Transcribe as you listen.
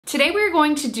Today we're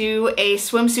going to do a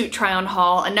swimsuit try on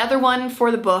haul, another one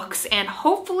for the books, and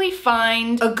hopefully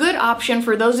find a good option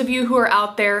for those of you who are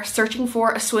out there searching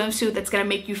for a swimsuit that's gonna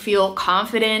make you feel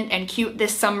confident and cute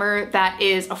this summer, that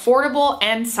is affordable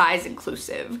and size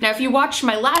inclusive. Now, if you watched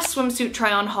my last swimsuit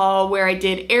try on haul where I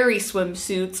did airy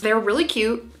swimsuits, they're really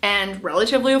cute and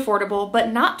relatively affordable,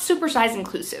 but not super size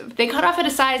inclusive. They cut off at a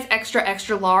size extra,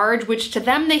 extra large, which to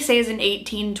them they say is an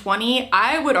 18-20.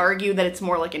 I would argue that it's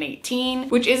more like an 18,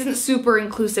 which isn't super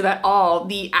inclusive at all.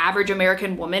 The average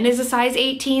American woman is a size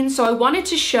 18, so I wanted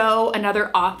to show another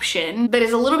option that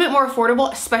is a little bit more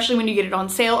affordable, especially when you get it on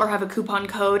sale or have a coupon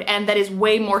code, and that is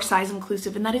way more size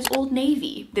inclusive, and that is Old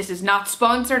Navy. This is not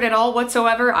sponsored at all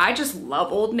whatsoever. I just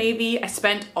love Old Navy. I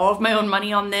spent all of my own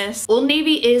money on this. Old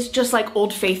Navy is just like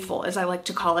Old Faithful, as I like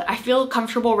to call it. I feel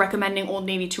comfortable recommending Old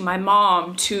Navy to my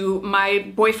mom, to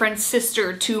my boyfriend's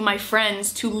sister, to my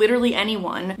friends, to literally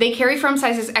anyone. They carry from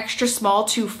sizes extra small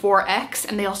to 4X,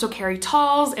 and they also carry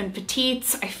talls and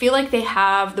petites. I feel like they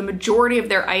have the majority of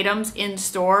their items in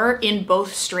store in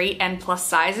both straight and plus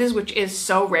sizes, which is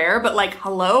so rare, but like,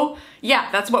 hello?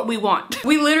 Yeah, that's what we want.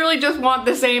 We literally just want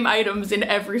the same items in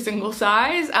every single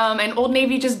size, and Old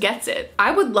Navy just gets it.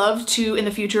 I would love to, in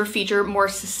the future, feature more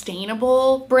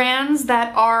sustainable brands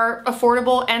that are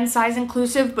affordable and size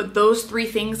inclusive, but those three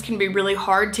things can be really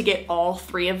hard to get all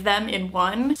three of them in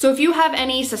one. So if you have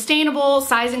any sustainable,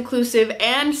 size inclusive,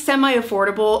 and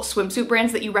semi-affordable swimsuit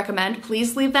brands that you recommend,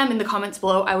 please leave them in the comments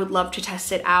below. I would love to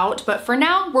test it out, but for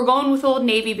now, we're going with Old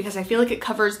Navy because I feel like it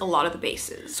covers a lot of the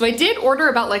bases. So I did order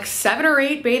about like 7 or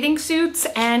 8 bathing suits,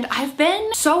 and I've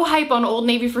been so hype on Old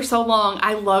Navy for so long.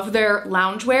 I love their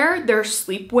loungewear, their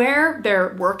sleepwear,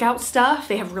 their workout stuff.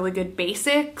 They have really good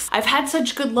basics. I've had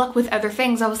such good luck with other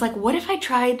things. I was like, what if I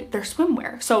tried their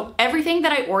swimwear? So everything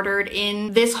that I ordered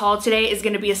in this haul today is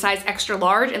gonna be a size extra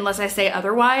large unless I say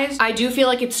otherwise. I do feel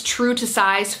like it's true to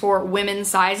size for women's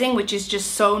sizing, which is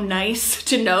just so nice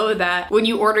to know that when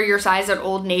you order your size at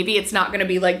Old Navy, it's not gonna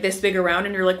be like this big around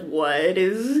and you're like, what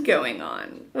is going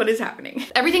on? What is happening?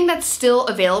 Everything that's still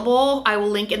available, I will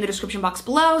link in the description box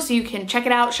below so you can check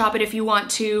it out, shop it if you want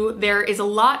to. There is a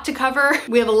lot to cover.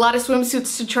 We have a lot of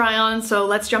swimsuits to try on, so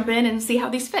let's jump in and see how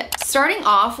these fit. Starting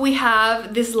off, we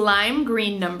have this lime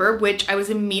green number, which I was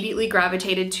immediately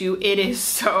gravitated to. It is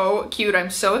so cute. I'm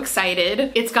so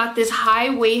excited. It's got this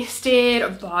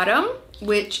high-waisted bottom,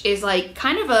 which is like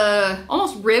kind of a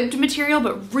almost ribbed material,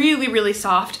 but really, really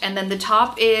soft. And then the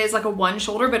top is like a one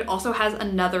shoulder, but it also has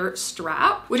another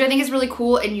strap, which I think is really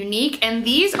cool and unique. And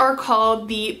these are called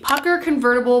the Pucker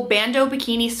Convertible Bandeau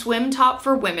Bikini Swim Top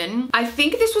for Women. I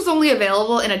think this was only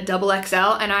available in a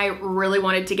XXL, and I really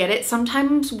wanted to get it.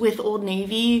 Sometimes with Old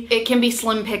Navy, it can be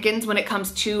slim pickings when it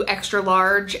comes to extra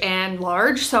large and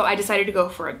large. So I decided to go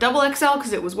for a XXL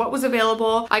because it was what was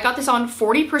available. I got this on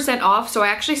 40% off, so I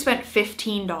actually spent $15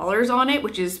 on it,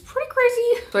 which is pretty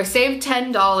crazy. So I saved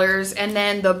 $10, and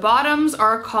then the bottoms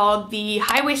are called the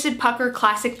High-Waisted Pucker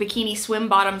Classic Bikini Swim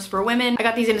Bottoms for Women. I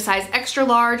got these in a size extra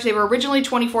large. They were originally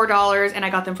 $24, and I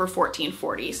got them for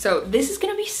 $14.40. So this is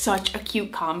gonna be such a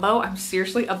cute combo. I'm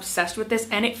seriously obsessed with this,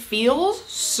 and it feels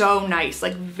so nice,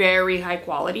 like very high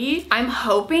quality. I'm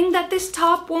hoping that this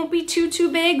top won't be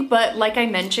too big, but like I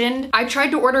mentioned, I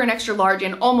tried to order an extra large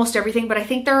in almost everything, but I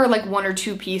think there are like 1 or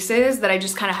 2 pieces that I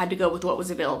just kind of had to go with what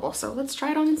was available. So let's try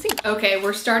it on and see. Okay,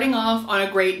 we're starting off on a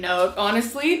great note.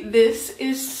 Honestly, this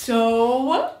is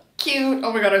so cute.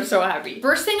 Oh my god, I'm so happy.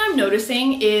 First thing I'm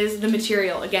noticing is the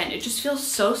material. Again, it just feels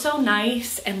so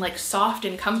nice and like soft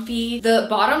and comfy. The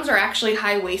bottoms are actually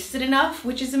high-waisted enough,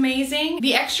 which is amazing.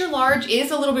 The extra large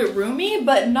is a little bit roomy,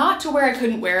 but not to where I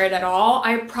couldn't wear it at all.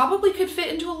 I probably could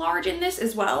fit into a large in this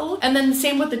as well. And then the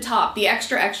same with the top. The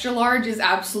extra large is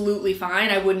absolutely fine.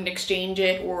 I wouldn't exchange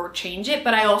it or change it,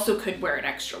 but I also could wear an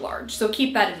extra large. So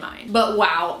keep that in mind. But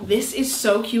wow, this is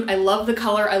so cute. I love the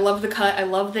color. I love the cut. I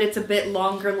love that it's a bit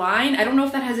longer line. I don't know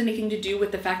if that has anything to do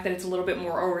with the fact that it's a little bit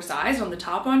more oversized on the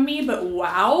top on me, but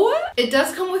wow. It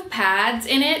does come with pads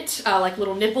in it, like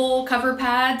little nipple cover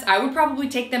pads. I would probably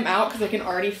take them out because I can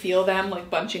already feel them like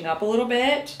bunching up a little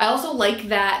bit. I also like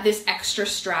that this extra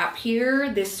strap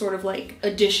here, this sort of like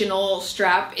additional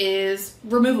strap, is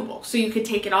removable. So you could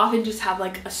take it off and just have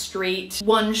like a straight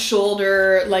one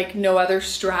shoulder, like no other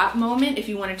strap moment if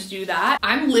you wanted to do that.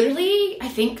 I'm literally, I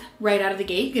think right out of the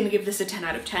gate, gonna give this a 10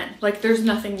 out of 10. Like there's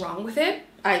nothing wrong with it.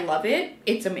 I love it.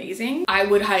 It's amazing. I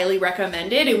would highly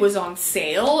recommend it. It was on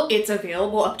sale. It's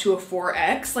available up to a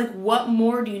 4X. Like, what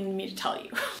more do you need me to tell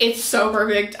you? It's so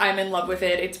perfect. I'm in love with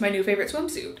it. It's my new favorite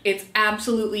swimsuit. It's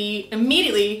absolutely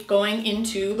immediately going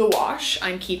into the wash.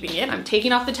 I'm keeping it. I'm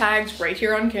taking off the tags right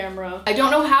here on camera. I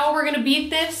don't know how we're gonna beat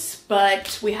this,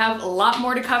 but we have a lot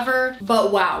more to cover.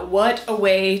 But wow, what a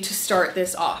way to start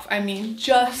this off. I mean,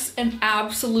 just an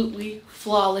absolutely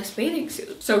flawless bathing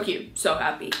suit. So cute, so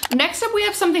happy. Next up, we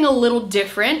have something a little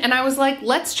different, and I was like,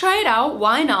 let's try it out,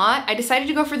 why not? I decided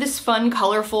to go for this fun,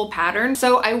 colorful pattern.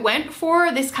 So I went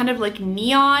for this kind of like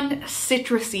neon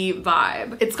citrusy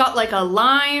vibe. It's got like a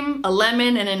lime, a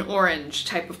lemon, and an orange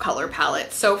type of color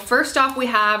palette. So first off, we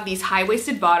have these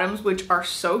high-waisted bottoms, which are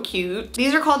so cute.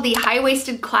 These are called the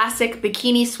high-waisted classic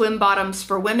bikini swim bottoms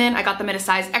for women. I got them in a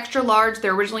size extra large.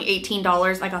 They're originally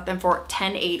 $18. I got them for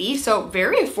 $10.80, so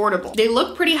very affordable. They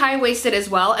look pretty high-waisted as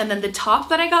well, and then the top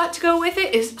that I got to go with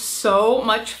it is so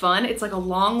much fun. It's like a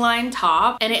long line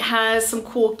top, and it has some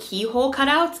cool keyhole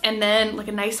cutouts and then like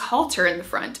a nice halter in the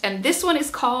front. And this one is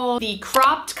called the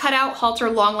cropped cutout halter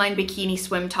long line bikini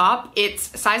swim top.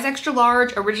 It's size extra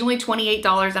large, originally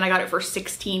 $28, and I got it for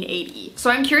 $16.80. So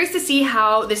I'm curious to see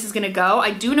how this is gonna go.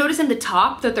 I do notice in the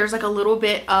top that there's like a little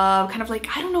bit of kind of like,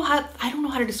 I don't know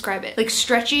how to describe it, like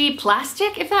stretchy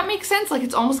plastic, if that makes sense. Like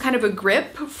it's almost kind of a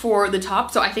grip for the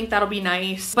top, so I think that'll be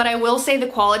nice. But I will say the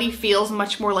quality feels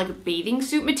much more like a bathing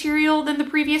suit material than the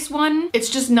previous one. It's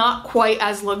just not quite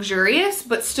as luxurious,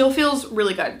 but still feels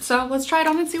really good. So let's try it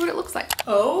on and see what it looks like.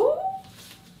 Oh,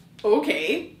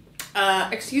 okay.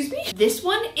 Excuse me? This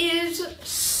one is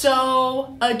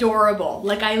so adorable.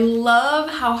 Like, I love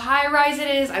how high-rise it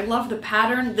is. I love the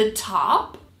pattern. The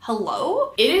top,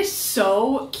 hello? It is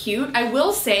so cute. I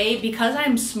will say, because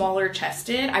I'm smaller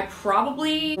chested, I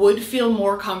probably would feel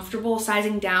more comfortable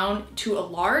sizing down to a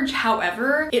large.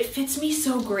 However, it fits me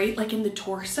so great like in the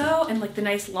torso and like the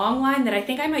nice long line that I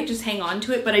think I might just hang on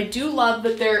to it. But I do love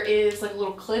that there is like a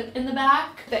little clip in the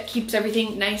back that keeps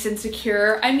everything nice and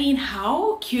secure. I mean,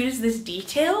 how cute is this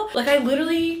detail? Like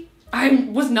I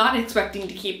was not expecting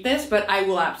to keep this, but I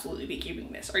will absolutely be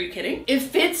keeping this. Are you kidding? It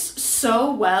fits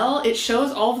so well. It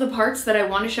shows all of the parts that I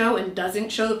want to show and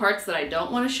doesn't show the parts that I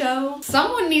don't want to show.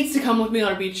 Someone needs to come with me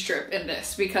on a beach trip in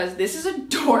this because this is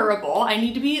adorable. I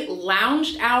need to be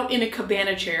lounged out in a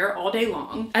cabana chair all day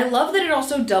long. I love that it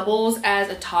also doubles as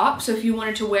a top. So if you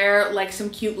wanted to wear like some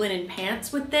cute linen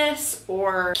pants with this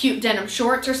or cute denim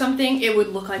shorts or something, it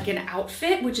would look like an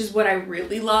outfit, which is what I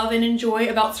really love and enjoy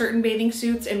about certain bathing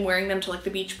suits and wearing them to like the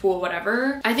beach, pool,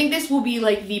 whatever. I think this will be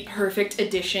like the perfect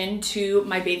addition to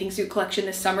my bathing suit collection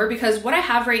this summer because what I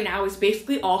have right now is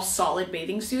basically all solid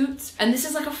bathing suits, and this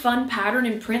is like a fun pattern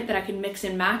and print that I can mix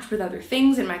and match with other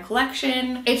things in my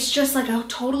collection. It's just like a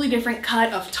totally different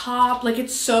cut of top. Like,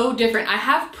 it's so different. I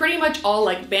have pretty much all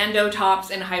like bandeau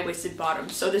tops and high-waisted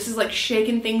bottoms, so this is like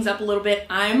shaking things up a little bit.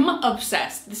 I'm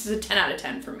obsessed. This is a 10 out of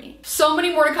 10 for me. So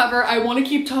many more to cover. I want to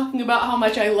keep talking about how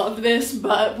much I love this,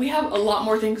 but we have a lot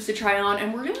more things to try on,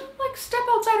 and we're gonna like step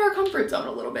outside our comfort zone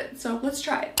a little bit. So let's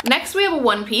try it. Next, we have a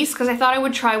one piece because I thought I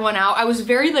would try one out. I was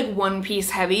very like one piece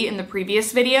heavy in the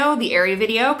previous video, the Aerie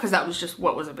video, because that was just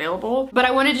what was available. But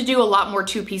I wanted to do a lot more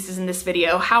two pieces in this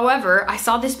video. However, I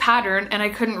saw this pattern and I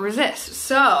couldn't resist.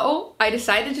 So I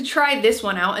decided to try this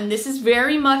one out, and this is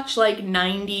very much like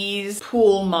 90s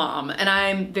pool mom, and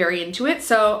I'm very into it.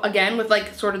 So again, with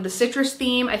like sort of the citrus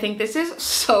theme, I think this is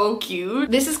so cute.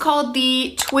 This is called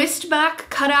the twist back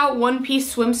cutout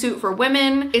one-piece swimsuit for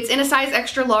women. It's in a size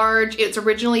extra large. It's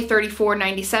originally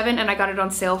 $34.97 and I got it on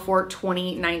sale for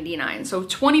 $20.99. So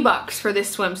 20 bucks for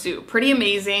this swimsuit. Pretty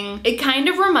amazing. It kind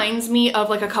of reminds me of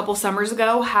like a couple summers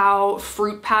ago how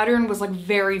fruit pattern was like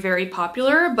very, very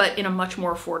popular, but in a much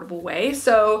more affordable way.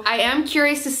 So I am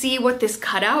curious to see what this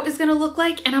cutout is gonna look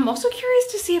like, and I'm also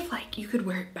curious to see if like you could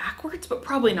wear it backwards, but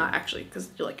probably not actually, because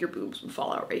like your boobs would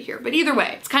fall out right here. But either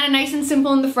way, it's kind of nice and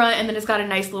simple in the front, and then it's got a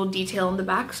nice little detail in the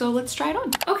back. So let's try it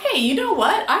on. Okay, you know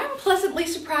what? I'm pleasantly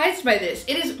surprised by this.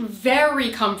 It is very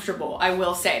comfortable, I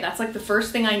will say. That's like the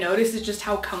first thing I noticed is just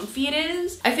how comfy it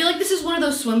is. I feel like this is one of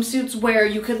those swimsuits where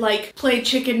you could like play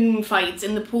chicken fights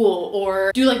in the pool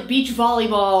or do like beach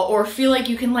volleyball, or feel like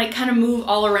you can like kind of move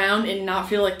all around and not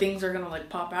feel like things are gonna like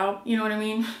pop out. You know what I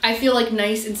mean? I feel like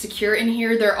nice and secure in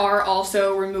here. There are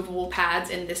also removable pads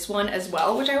in this one as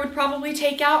well, which I would probably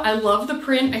take out. I love the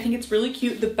print. I think it's really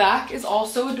cute. The back is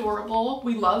also adorable.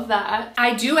 We love that.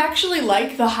 I do actually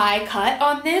like the high cut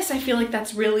on this. I feel like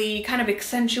that's really kind of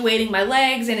accentuating my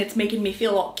legs and it's making me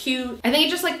feel all cute. I think it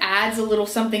just like adds a little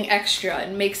something extra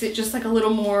and makes it just like a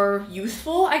little more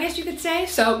youthful, I guess you could say.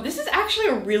 So this is actually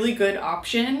a really good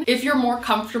option if you're more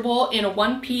comfortable in a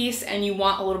one piece and you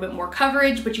want a little bit more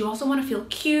coverage, but you also want to feel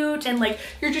cute and like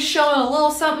you're just showing a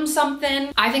little something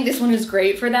something. I think this one is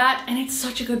great for that, and it's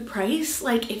such a good price.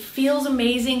 Like, it feels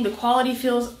amazing. The quality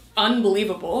feels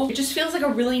unbelievable. It just feels like a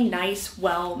really nice,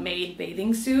 well-made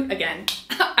bathing suit. Again,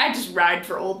 I just ride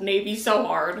for Old Navy so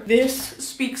hard. This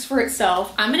speaks for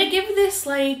itself. I'm gonna give this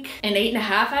like an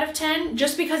 8.5 out of 10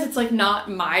 just because it's like not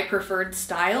my preferred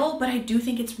style, but I do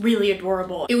think it's really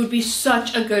adorable. It would be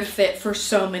such a good fit for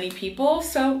so many people.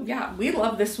 So yeah, we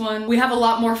love this one. We have a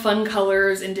lot more fun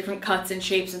colors and different cuts and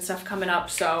shapes and stuff coming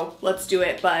up, so let's do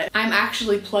it. But I'm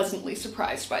actually pleasantly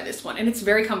surprised by this one, and it's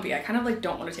very comfy. I kind of like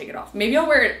don't want to take it off. Maybe I'll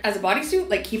wear it as a bodysuit,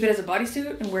 like keep it as a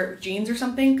bodysuit and wear it with jeans or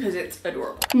something because it's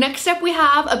adorable. Next up we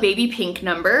have a baby pink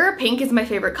number. Pink is my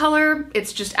favorite color.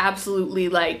 It's just absolutely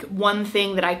like one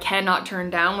thing that I cannot turn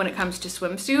down when it comes to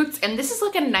swimsuits, and this is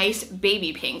like a nice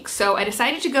baby pink. So I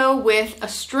decided to go with a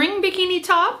string bikini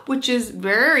top, which is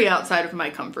very outside of my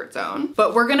comfort zone,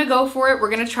 but we're gonna go for it. We're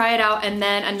gonna try it out, and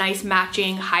then a nice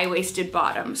matching high-waisted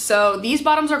bottom. So these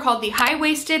bottoms are called the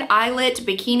high-waisted eyelet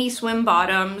bikini swim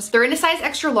bottoms. They're in a size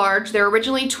extra large. They're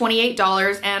originally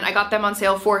 $28 and I got them on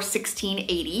sale for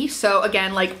 $16.80. So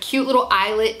again, like cute little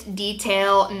eyelet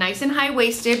detail, nice and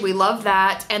high-waisted. We love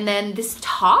that. And then this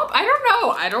top,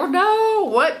 I don't know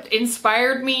what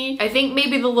inspired me. I think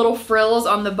maybe the little frills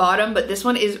on the bottom, but this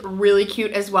one is really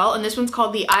cute as well. And this one's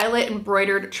called the eyelet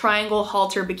embroidered triangle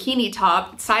halter bikini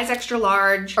top, size extra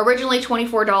large, originally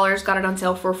 $24, got it on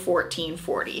sale for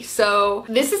 $14.40. So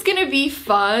this is gonna be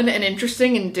fun and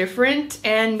interesting and different,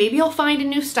 and maybe I'll find a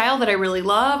new style that I really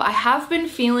love. I have been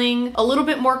feeling a little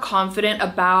bit more confident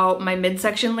about my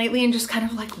midsection lately and just kind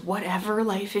of like whatever,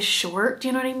 life is short, do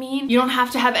you know what I mean? You don't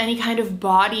have to have any kind of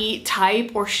body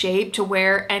type or shape to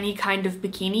wear any kind of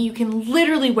bikini. You can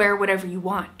literally wear whatever you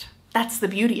want. That's the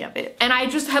beauty of it. And I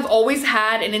just have always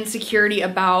had an insecurity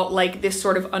about like this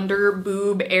sort of under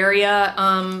boob area,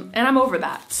 and I'm over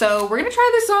that. So we're gonna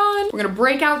try this on. We're gonna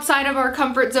break outside of our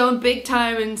comfort zone big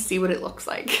time and see what it looks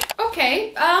like.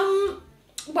 Okay,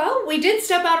 well, we did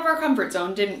step out of our comfort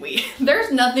zone, didn't we?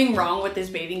 There's nothing wrong with this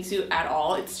bathing suit at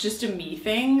all. It's just a me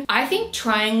thing. I think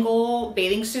triangle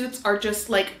bathing suits are just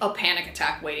like a panic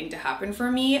attack waiting to happen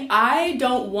for me. I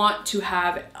don't want to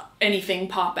have anything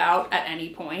pop out at any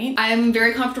point. I'm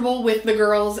very comfortable with the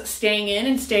girls staying in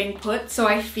and staying put, so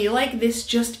I feel like this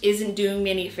just isn't doing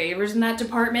me any favors in that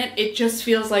department. It just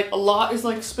feels like a lot is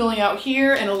like spilling out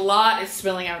here and a lot is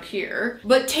spilling out here.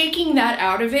 But taking that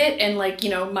out of it and like,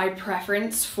 you know, my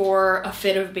preference for a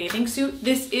fit of bathing suit,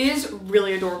 this is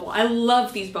really adorable. I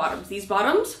love these bottoms. These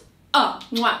bottoms, oh,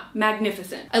 mwah,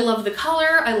 magnificent. I love the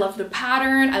color, I love the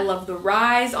pattern, I love the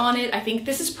rise on it. I think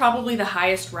this is probably the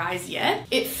highest rise yet.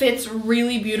 It fits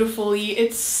really beautifully.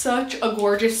 It's such a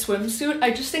gorgeous swimsuit.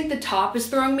 I just think the top is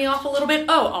throwing me off a little bit.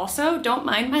 Oh, also, don't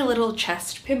mind my little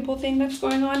chest pimple thing that's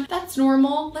going on. That's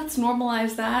normal. Let's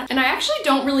normalize that. And I actually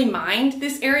don't really mind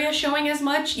this area showing as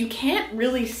much. You can't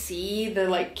really see the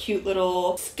like cute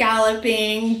little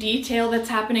scalloping detail that's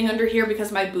happening under here because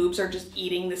my boobs are just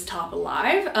eating this top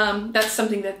alive. That's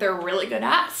something that they're really good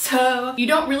at. So you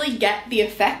don't really get the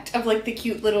effect of like the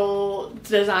cute little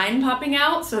design popping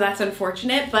out. So that's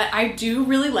unfortunate, but I do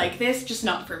really like this, just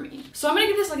not for me. So I'm gonna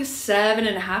give this like a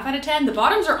 7.5 out of 10. The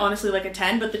bottoms are honestly like a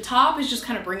 10, but the top is just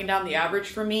kind of bringing down the average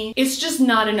for me. It's just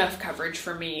not enough coverage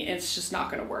for me. It's just not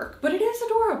gonna work, but it is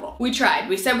adorable. We tried.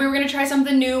 We said we were gonna try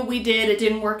something new. We did. It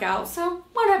didn't work out. So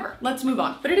whatever, let's move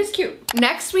on. But it is cute.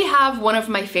 Next, we have one of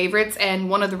my favorites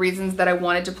and one of the reasons that I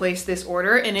wanted to place this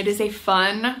order, and it is a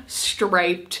fun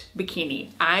striped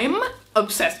bikini. I'm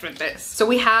obsessed with this. So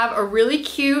we have a really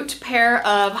cute pair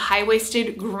of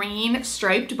high-waisted green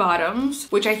striped bottoms,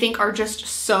 which I think are just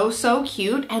so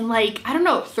cute and like, I don't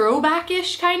know,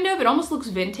 throwback-ish kind of. It almost looks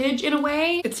vintage in a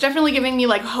way. It's definitely giving me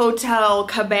like hotel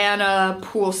cabana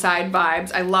poolside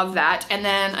vibes. I love that. And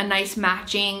then a nice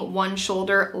matching one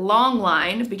shoulder long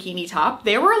line bikini top.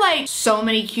 There were like so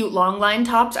many cute long line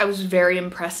tops I was very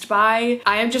impressed by.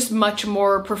 I just much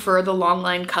more prefer the long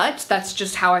line cut. That's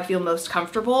just how I feel most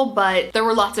comfortable, but there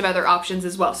were lots of other options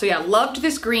as well. So yeah, loved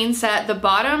this green set. The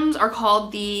bottoms are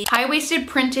called the high-waisted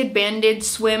printed banded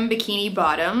swim bikini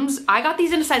bottoms. I got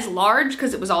these in a size large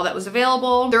because it was all that was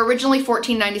available. They're originally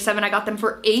 $14.97. I got them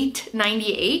for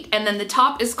 $8.98. And then the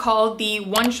top is called the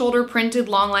one shoulder printed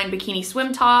long line bikini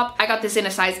swim top. I got this in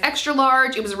a size extra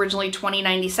large. It was originally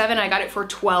 $20.97. I got it for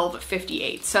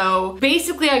 $12.58. So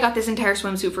basically I got this entire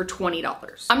swimsuit for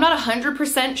 $20. I'm not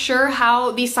 100% sure how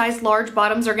these size large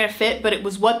bottoms are gonna fit, but it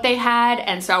was what they had had,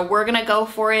 and so we're gonna go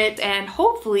for it, and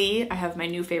hopefully I have my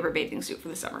new favorite bathing suit for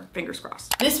the summer. Fingers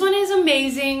crossed. This one is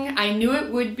amazing. I knew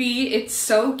it would be. It's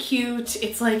so cute.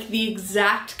 It's like the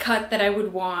exact cut that I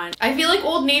would want. I feel like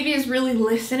Old Navy is really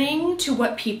listening to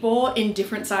what people in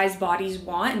different size bodies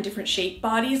want and different shape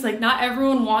bodies. Like, not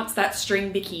everyone wants that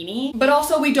string bikini, but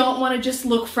also we don't want to just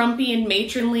look frumpy and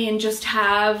matronly and just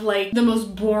have like the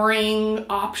most boring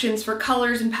options for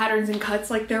colors and patterns and cuts.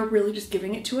 Like, they're really just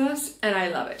giving it to us, and I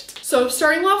love it. So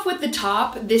starting off with the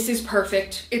top, this is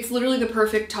perfect. It's literally the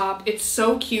perfect top. It's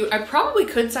so cute. I probably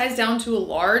could size down to a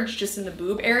large just in the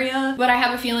boob area, but I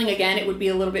have a feeling, again, it would be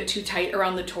a little bit too tight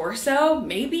around the torso.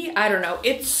 Maybe, I don't know.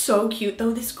 It's so cute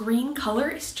though. This green color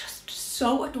is just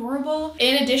so adorable.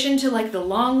 In addition to like the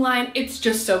long line, it's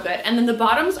just so good. And then the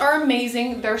bottoms are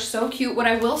amazing. They're so cute. What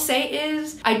I will say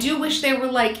is I do wish they were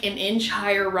like an inch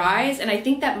higher rise, and I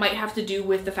think that might have to do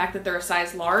with the fact that they're a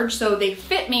size large. So they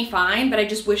fit me fine, but I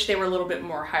just wish they were a little bit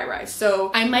more high rise. So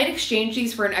I might exchange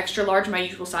these for an extra large, my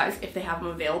usual size, if they have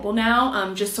them available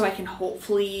now, just so I can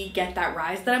hopefully get that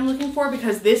rise that I'm looking for,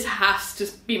 because this has to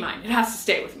be mine. It has to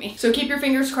stay with me. So keep your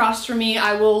fingers crossed for me.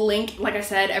 I will link, like I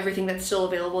said, everything that's still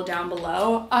available down below.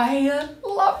 I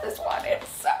love this one. It's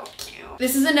so cute.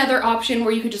 This is another option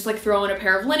where you could just like throw in a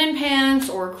pair of linen pants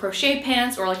or crochet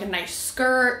pants or like a nice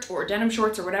skirt or denim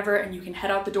shorts or whatever, and you can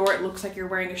head out the door. It looks like you're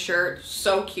wearing a shirt.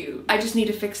 So cute. I just need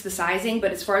to fix the sizing,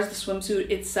 but as far as the swimsuit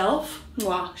itself,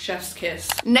 mwah, chef's kiss.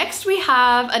 Next we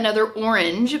have another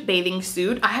orange bathing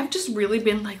suit. I have just really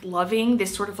been like loving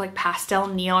this sort of like pastel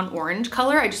neon orange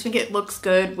color. I just think it looks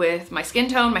good with my skin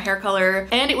tone, my hair color,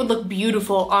 and it would look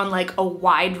beautiful on like a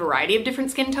wide variety of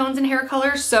different skin tones and hair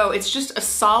colors. So it's just a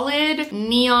solid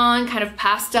neon kind of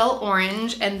pastel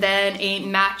orange, and then a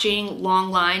matching long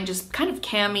line, just kind of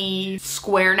cami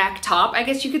square neck top, I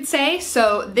guess you could say.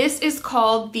 So this is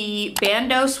called the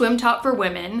Bandeau Swim Top for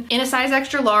Women in a size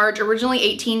extra large, originally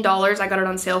 $18. I got it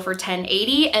on sale for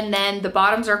 $10.80. And then the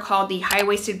bottoms are called the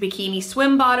high-waisted bikini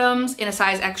swim bottoms in a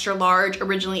size extra large,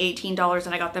 originally $18,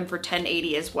 and I got them for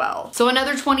 $10.80 as well. So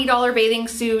another $20 bathing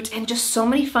suit, and just so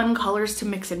many fun colors to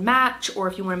mix and match, or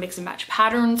if you want to mix and match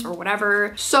patterns or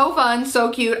whatever. So fun,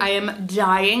 so cute. I am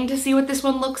dying to see what this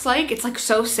one looks like. It's like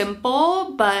so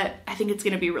simple, but I think it's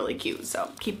gonna be really cute.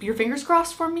 So keep your fingers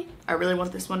crossed for me. I really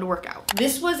want this one to work out.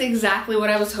 This was exactly what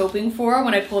I was hoping for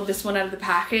when I pulled this one out of the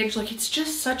package. Like, it's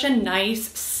just such a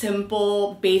nice,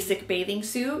 simple, basic bathing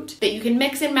suit that you can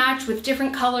mix and match with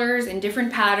different colors and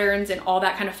different patterns and all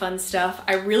that kind of fun stuff.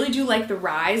 I really do like the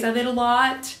rise of it a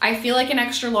lot. I feel like an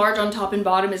extra large on top and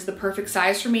bottom is the perfect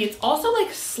size for me. It's also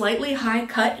like slightly high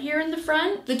cut here in the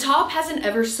front. The top has an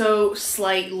ever so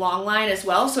slight long line as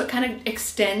well, so it kind of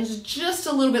extends just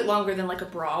a little bit longer than like a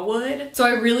bra would. So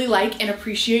I really like and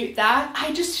appreciate that.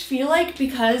 I just feel like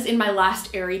because in my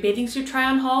last Aerie bathing suit try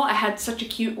on haul, I had such a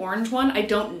cute orange one, I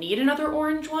don't need another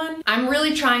orange one. I'm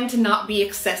really trying to not be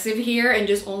excessive here and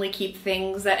just only keep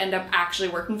things that end up actually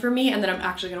working for me and that I'm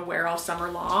actually gonna wear all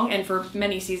summer long and for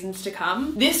many seasons to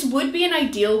come. This would be an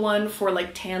ideal one for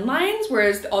like tan lines,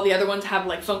 whereas all the other ones have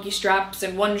like funky straps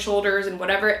and one shoulders and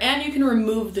whatever, and you can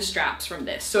remove the straps from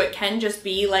this. So it can just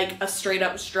be like a straight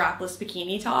up strapless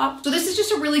bikini top. So this is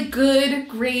just a really good,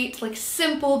 great, like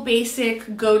simple,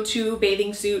 basic go-to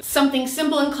bathing suit. Something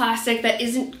simple and classic that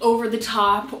isn't over the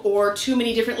top or too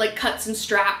many different like cuts and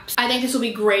straps. I think this will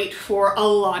be great for a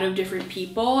lot of different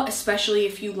people, especially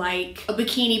if you like a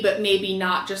bikini, but maybe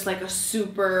not just like a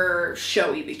super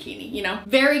showy bikini, you know?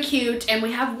 Very cute. And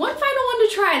we have one final one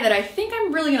to try that I think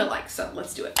I'm really gonna like, so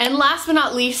let's do it. And last but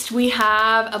not least, we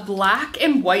have a black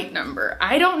and white number.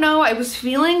 I don't know, I was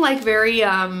feeling like very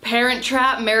Parent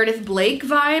Trap Meredith Blake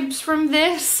vibes from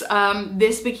this.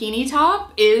 This bikini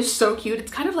top is so cute.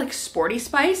 It's kind of like Sporty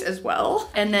Spice as well.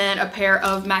 And then a pair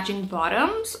of matching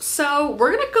bottoms. So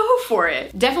we're gonna go for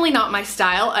it. Definitely not my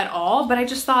style at all, but I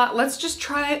just thought, let's just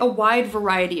try a wide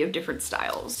variety of different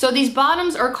styles. So these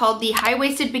bottoms are called the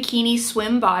high-waisted bikini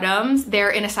swim bottoms.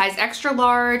 They're in a size extra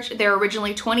large. They're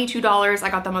originally $22. I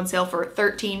got them on sale for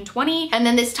 $13.20. And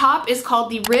then this top is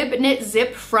called the rib knit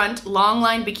zip front long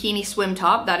line bikini swim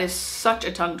top. That is such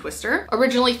a tongue twister.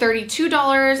 Originally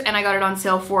 $32, and I got it on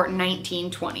sale for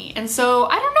 $19.20. And so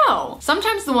I don't know.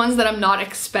 Sometimes the ones that I'm not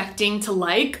expecting to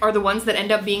like are the ones that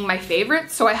end up being my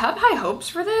favorites. So I have high hopes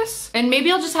for this. And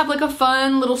maybe I'll just have like a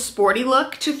fun little sporty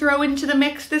look to throw into the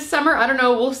mix this summer. I don't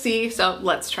know, we'll see. So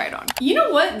let's try it on. You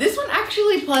know what? This one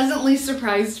actually pleasantly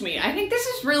surprised me. I think this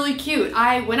is really cute.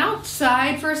 I went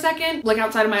outside for a second, like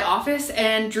outside of my office,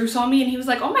 and Drew saw me and he was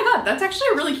like, oh my God, that's actually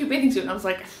a really cute bathing suit. And I was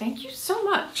like, thank you so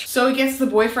much. So it gets the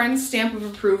boyfriend's stamp of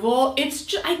approval. It's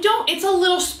just, it's a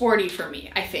little sporty for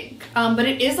me, I think. But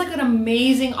it is like an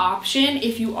amazing option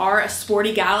if you are a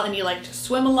sporty gal and you like to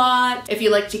swim a lot, if you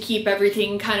like to keep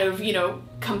everything kind of, you know,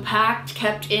 compact,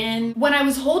 kept in. When I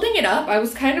was holding it up, I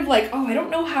was kind of like, oh, I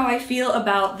don't know how I feel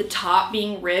about the top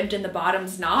being ribbed and the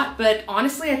bottom's not, but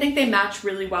honestly, I think they match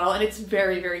really well and it's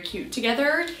very, very cute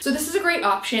together. So this is a great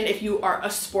option if you are a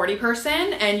sporty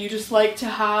person and you just like to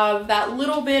have that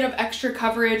little bit of extra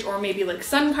coverage or maybe like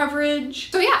sun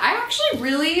coverage. So yeah, I actually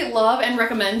really love and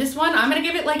recommend this one. I'm gonna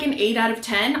give it like an 8 out of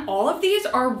 10. All of these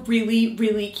are really,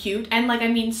 really cute and like, I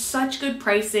mean, such good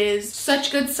prices,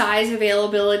 such good size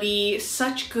availability,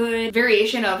 such good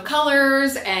variation of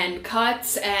colors and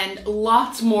cuts and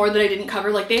lots more that I didn't cover.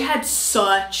 Like they had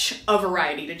such a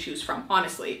variety to choose from,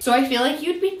 honestly. So I feel like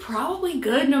you'd be probably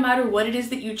good no matter what it is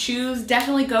that you choose.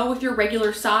 Definitely go with your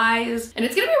regular size. And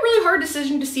it's gonna be a really hard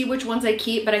decision to see which ones I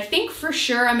keep, but I think for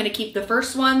sure I'm gonna keep the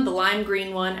first one, the lime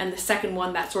green one, and the second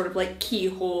one, that sort of like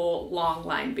keyhole long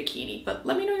line bikini. But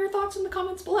let me know your thoughts in the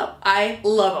comments below. I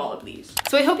love all of these.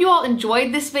 So I hope you all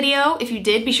enjoyed this video. If you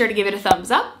did, be sure to give it a thumbs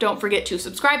up. Don't forget to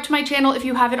subscribe to my channel if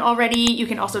you haven't already. You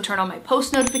can also turn on my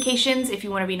post notifications if you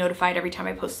want to be notified every time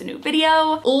I post a new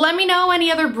video. Let me know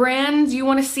any other brands you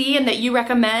want to see and that you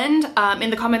recommend in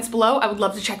the comments below. I would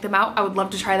love to check them out. I would love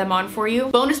to try them on for you.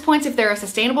 Bonus points if they're a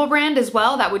sustainable brand as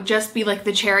well. That would just be like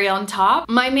the cherry on top.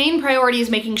 My main priority is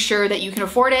making sure that you can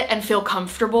afford it and feel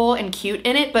comfortable and cute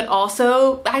in it, but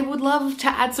also I would love to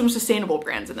add some sustainable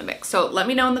brands in the mix. So let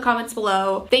me know in the comments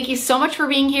below. Thank you so much for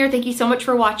being here. Thank you so much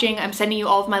for watching. I'm sending you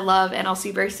all of my love and I'll see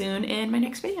you very soon in my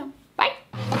next video.